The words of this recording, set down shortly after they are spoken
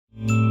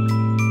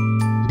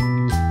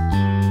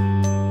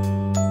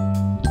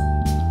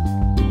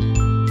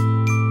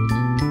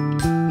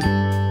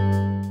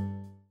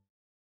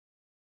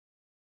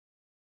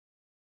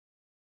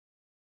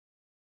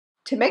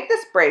To make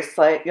this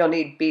bracelet, you'll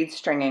need bead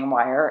stringing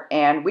wire,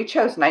 and we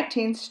chose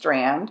 19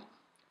 strand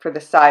for the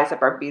size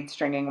of our bead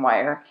stringing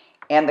wire,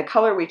 and the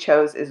color we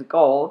chose is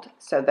gold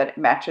so that it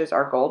matches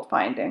our gold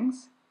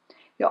findings.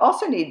 You'll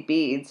also need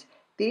beads.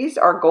 These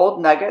are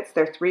gold nuggets.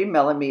 They're 3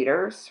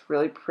 millimeters,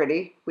 really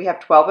pretty. We have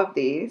 12 of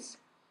these.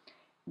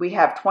 We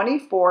have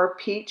 24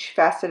 peach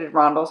faceted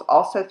rondelles,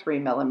 also 3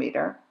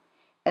 millimeter.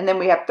 And then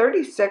we have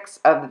 36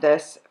 of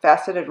this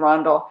faceted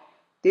rondelle.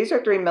 These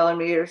are 3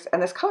 millimeters,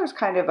 and this color is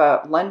kind of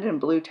a London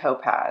blue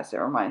topaz, it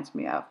reminds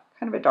me of.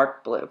 Kind of a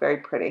dark blue, very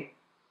pretty.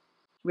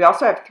 We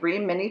also have 3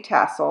 mini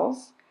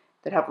tassels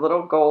that have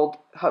little gold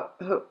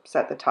hoops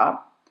at the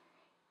top,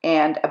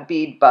 and a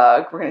bead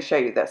bug. We're going to show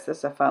you this. This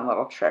is a fun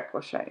little trick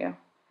we'll show you.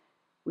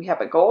 We have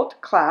a gold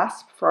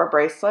clasp for our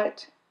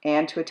bracelet,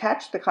 and to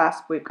attach the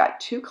clasp, we've got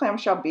 2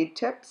 clamshell bead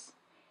tips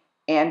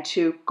and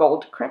 2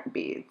 gold crimp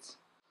beads.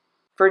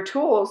 For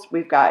tools,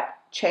 we've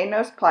got chain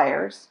nose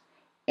pliers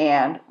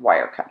and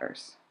wire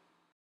cutters.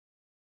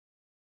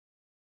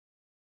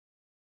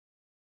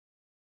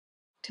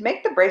 To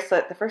make the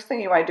bracelet, the first thing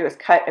you want to do is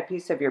cut a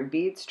piece of your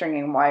bead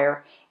stringing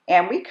wire,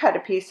 and we cut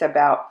a piece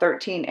about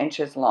 13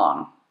 inches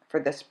long for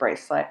this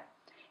bracelet.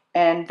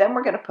 And then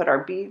we're going to put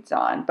our beads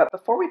on, but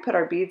before we put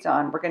our beads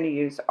on, we're going to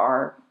use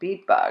our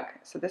bead bug.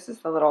 So this is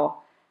the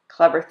little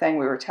clever thing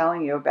we were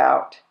telling you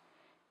about.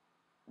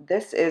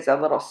 This is a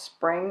little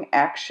spring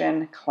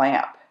action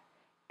clamp,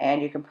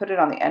 and you can put it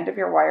on the end of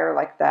your wire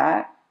like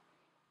that,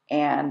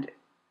 and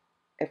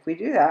if we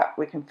do that,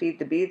 we can feed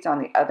the beads on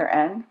the other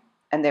end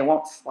and they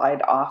won't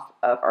slide off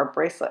of our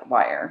bracelet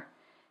wire.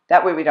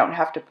 That way we don't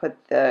have to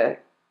put the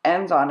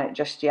ends on it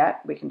just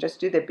yet. We can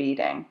just do the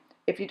beading.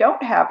 If you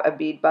don't have a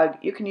bead bug,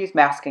 you can use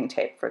masking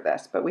tape for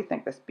this, but we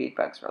think this bead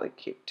bug's really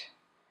cute.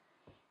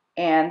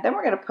 And then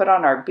we're going to put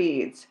on our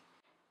beads.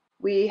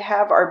 We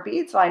have our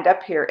beads lined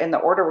up here in the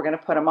order we're going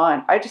to put them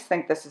on. I just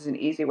think this is an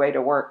easy way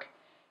to work.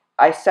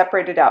 I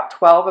separated out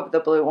 12 of the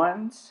blue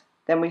ones,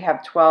 then we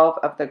have 12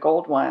 of the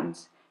gold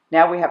ones.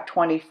 Now we have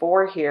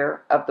 24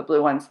 here of the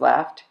blue ones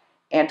left,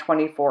 and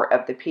 24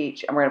 of the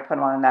peach, and we're going to put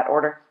them on in that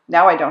order.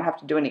 Now I don't have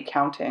to do any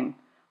counting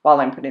while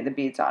I'm putting the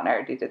beads on. I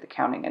already did the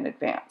counting in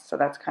advance, so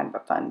that's kind of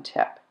a fun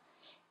tip.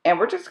 And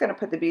we're just going to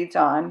put the beads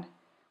on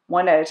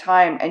one at a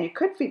time, and you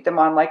could feed them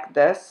on like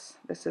this.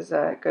 This is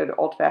a good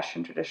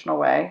old-fashioned traditional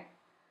way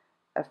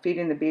of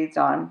feeding the beads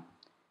on.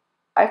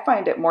 I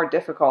find it more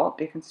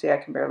difficult. You can see I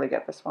can barely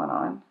get this one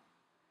on.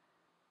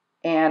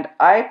 And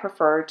I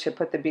prefer to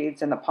put the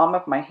beads in the palm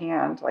of my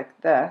hand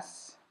like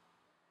this.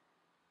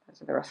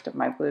 Those are the rest of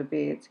my blue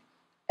beads.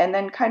 And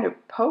then kind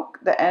of poke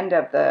the end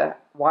of the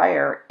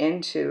wire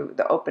into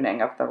the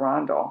opening of the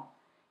rondelle.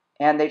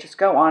 And they just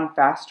go on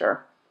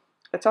faster.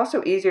 It's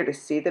also easier to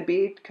see the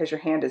bead because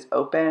your hand is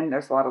open.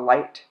 There's a lot of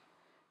light.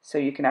 So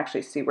you can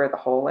actually see where the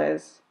hole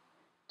is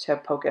to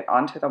poke it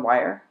onto the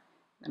wire.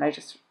 And I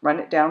just run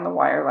it down the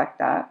wire like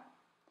that.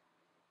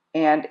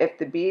 And if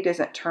the bead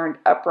isn't turned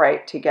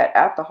upright to get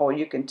at the hole,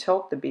 you can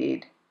tilt the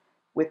bead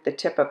with the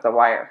tip of the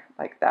wire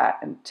like that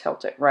and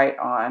tilt it right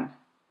on.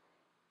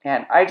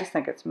 And I just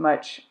think it's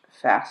much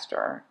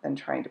faster than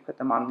trying to put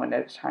them on one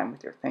at a time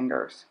with your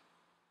fingers.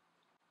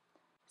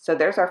 So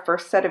there's our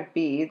first set of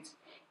beads.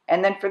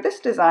 And then for this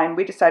design,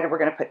 we decided we're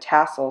going to put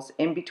tassels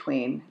in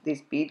between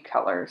these bead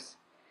colors.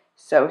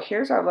 So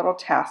here's our little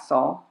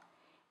tassel,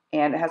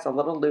 and it has a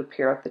little loop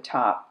here at the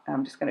top.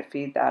 I'm just going to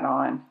feed that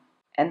on,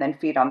 and then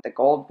feed on the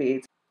gold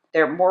beads.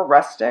 They're more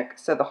rustic,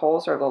 so the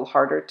holes are a little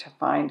harder to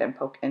find and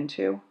poke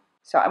into.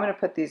 So I'm going to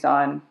put these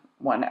on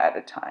one at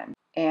a time.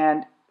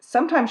 And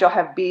sometimes you'll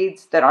have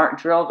beads that aren't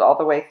drilled all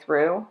the way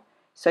through,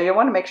 so you'll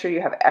want to make sure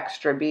you have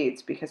extra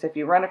beads, because if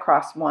you run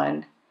across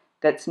one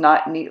that's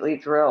not neatly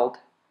drilled,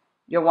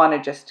 you'll want to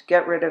just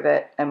get rid of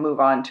it and move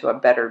on to a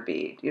better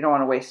bead. You don't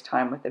want to waste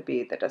time with a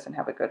bead that doesn't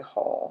have a good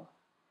hole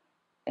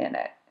in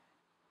it.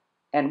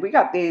 And we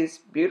got these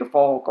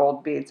beautiful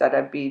gold beads at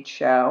a bead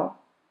show,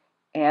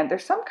 and they're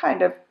some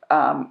kind of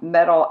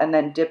metal and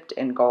then dipped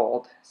in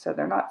gold, so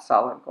they're not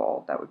solid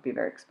gold. That would be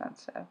very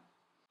expensive.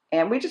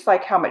 And we just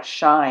like how much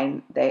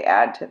shine they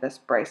add to this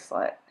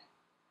bracelet.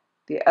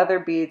 The other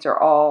beads are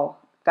all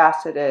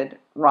faceted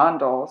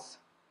rondelles,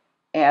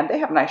 and they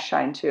have nice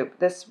shine too, but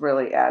this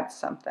really adds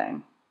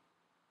something.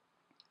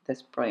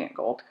 This brilliant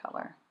gold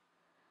color.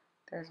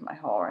 There's my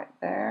hole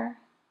right there.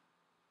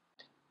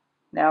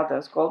 Now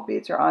those gold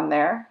beads are on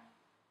there,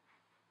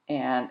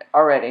 and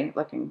already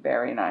looking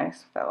very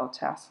nice with that little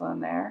tassel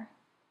in there.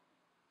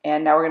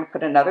 And now we're going to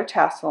put another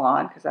tassel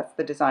on, because that's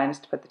the design, is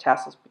to put the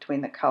tassels between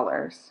the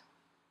colors.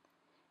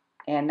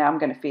 And now I'm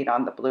going to feed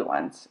on the blue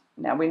ones.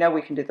 Now we know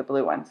we can do the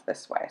blue ones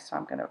this way, so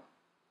I'm going to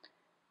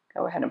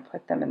go ahead and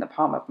put them in the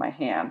palm of my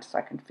hand so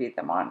I can feed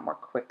them on more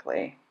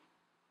quickly.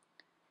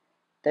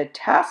 The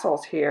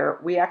tassels here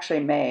we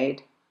actually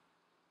made,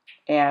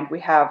 and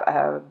we have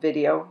a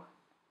video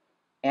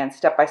and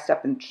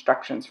step-by-step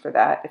instructions for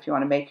that if you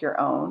want to make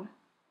your own.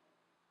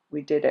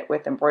 We did it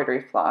with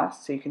embroidery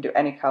floss, so you can do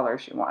any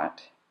colors you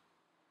want.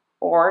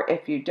 Or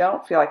if you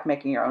don't feel like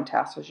making your own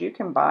tassels, you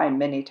can buy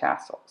mini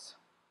tassels.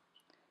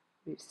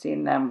 We've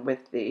seen them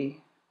with the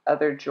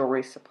other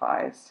jewelry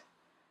supplies.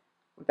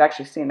 We've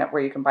actually seen it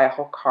where you can buy a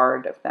whole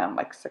card of them,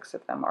 like 6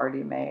 of them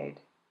already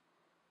made.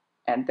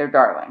 And they're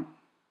darling.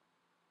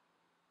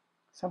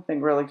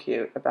 Something really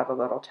cute about a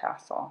little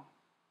tassel.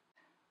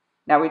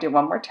 Now we do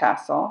one more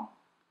tassel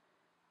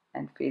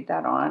and feed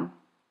that on.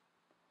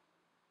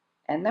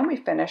 And then we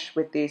finish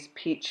with these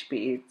peach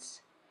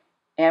beads.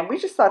 And we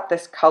just thought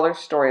this color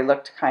story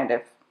looked kind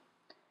of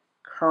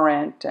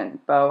current and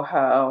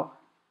boho.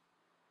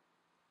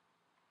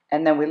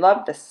 And then we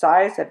love the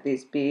size of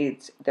these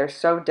beads. They're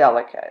so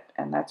delicate,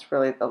 and that's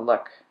really the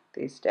look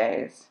these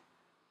days.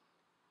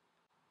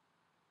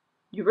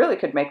 You really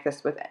could make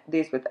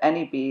these with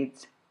any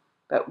beads,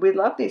 but we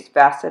love these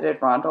faceted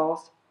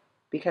rondelles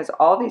because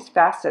all these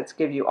facets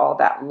give you all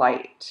that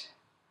light.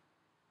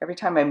 Every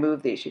time I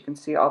move these, you can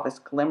see all this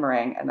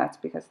glimmering, and that's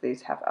because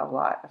these have a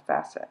lot of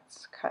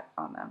facets cut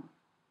on them.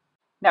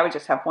 Now we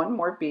just have one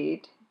more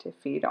bead to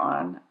feed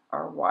on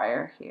our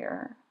wire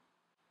here.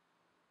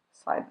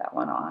 Slide that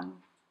one on.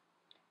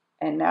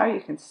 And now you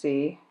can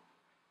see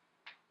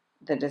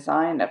the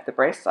design of the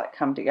bracelet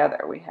come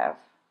together. We have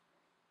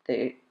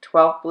the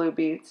 12 blue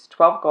beads,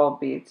 12 gold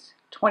beads,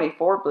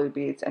 24 blue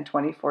beads, and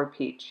 24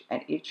 peach,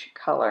 and each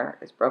color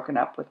is broken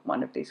up with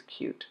one of these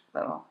cute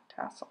little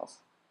tassels.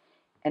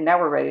 And now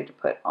we're ready to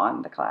put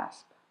on the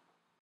clasp.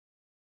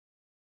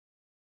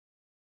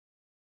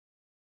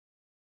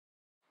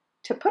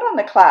 To put on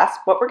the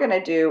clasp, what we're going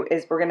to do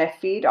is we're going to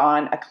feed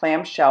on a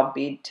clamshell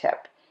bead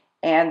tip.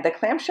 And the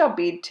clamshell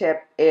bead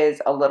tip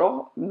is a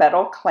little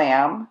metal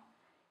clam,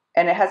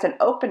 and it has an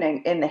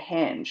opening in the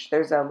hinge.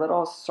 There's a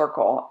little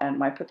circle, and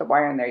when I put the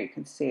wire in there, you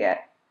can see it.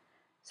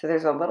 So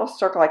there's a little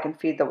circle I can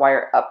feed the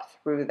wire up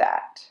through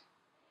that.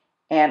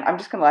 And I'm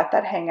just going to let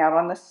that hang out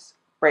on this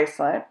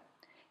bracelet.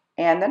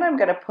 And then I'm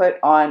going to put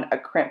on a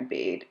crimp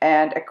bead.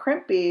 And a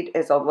crimp bead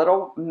is a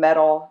little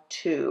metal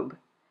tube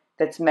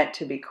that's meant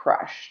to be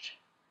crushed.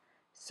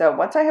 So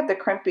once I have the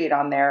crimp bead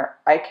on there,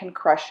 I can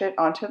crush it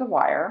onto the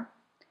wire,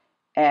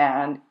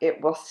 and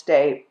it will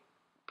stay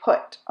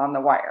put on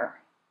the wire.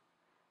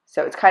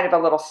 So it's kind of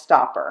a little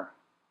stopper.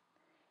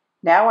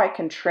 Now I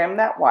can trim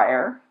that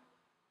wire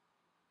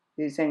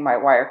using my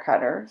wire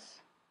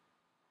cutters.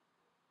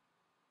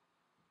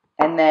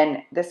 And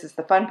then this is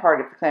the fun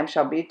part of the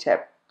clamshell bead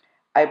tip.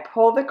 I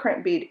pull the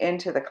crimp bead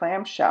into the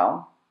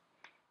clamshell,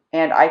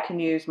 and I can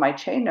use my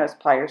chain nose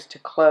pliers to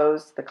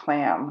close the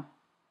clam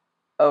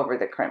over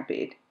the crimp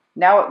bead.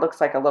 Now it looks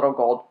like a little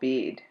gold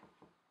bead,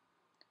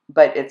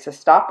 but it's a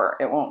stopper.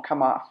 It won't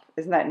come off.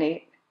 Isn't that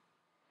neat?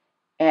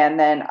 And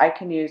then I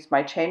can use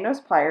my chain nose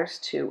pliers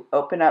to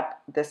open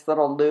up this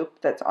little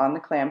loop that's on the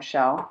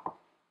clamshell,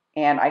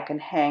 and I can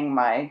hang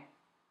my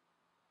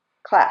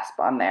clasp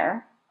on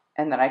there,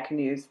 and then I can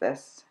use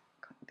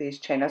these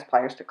chain nose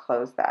pliers to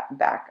close that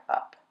back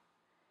up.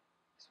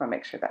 Just want to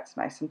make sure that's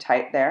nice and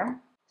tight there.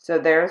 So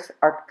there's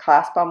our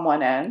clasp on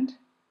one end.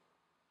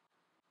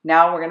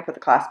 Now we're going to put the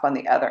clasp on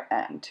the other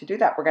end. To do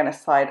that, we're going to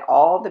slide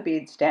all the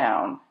beads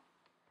down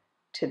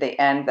to the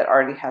end that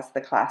already has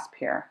the clasp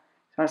here.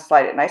 So I'm going to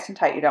slide it nice and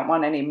tight. You don't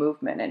want any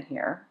movement in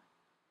here.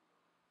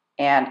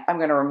 And I'm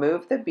going to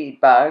remove the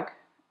bead bug.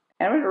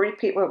 And I'm going to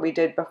repeat what we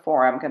did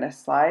before. I'm going to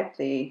slide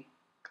the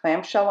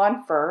clamshell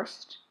on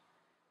first.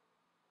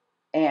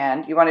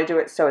 And you want to do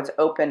it so it's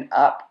open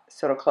up,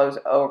 so it'll close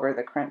over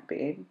the crimp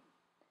bead.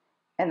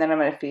 And then I'm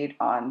going to feed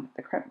on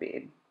the crimp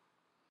bead.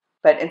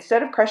 But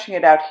instead of crushing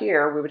it out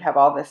here, we would have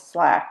all this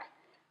slack.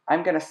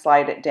 I'm going to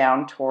slide it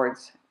down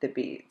towards the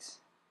beads.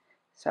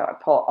 So I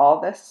pull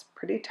all this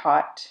pretty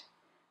taut.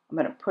 I'm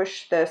going to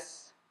push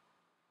this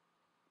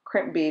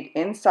crimp bead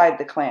inside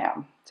the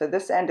clam. So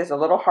this end is a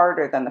little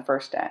harder than the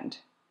first end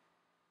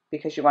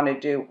because you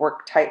want to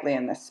work tightly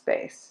in this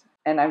space.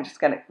 And I'm just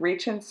going to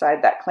reach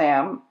inside that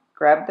clam,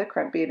 grab the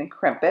crimp bead and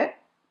crimp it.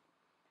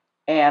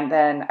 And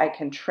then I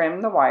can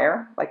trim the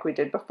wire like we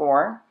did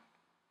before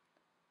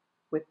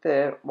with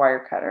the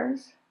wire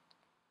cutters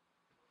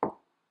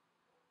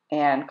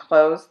and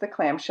close the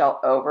clamshell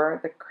over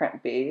the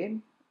crimp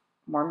bead.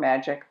 More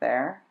magic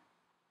there.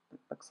 It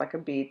looks like a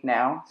bead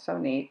now. So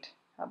neat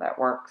how that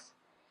works.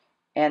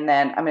 And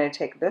then I'm going to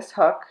take this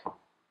hook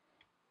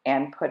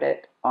and put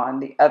it on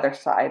the other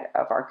side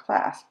of our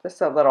clasp. This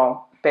is a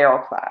little barrel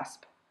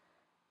clasp,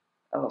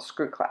 a little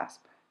screw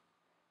clasp.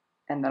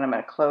 And then I'm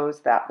going to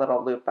close that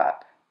little loop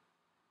up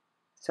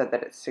so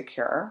that it's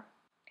secure.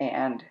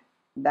 And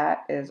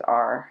that is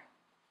our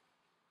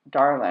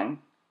darling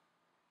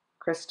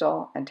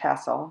crystal and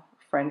tassel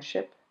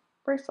friendship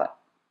bracelet.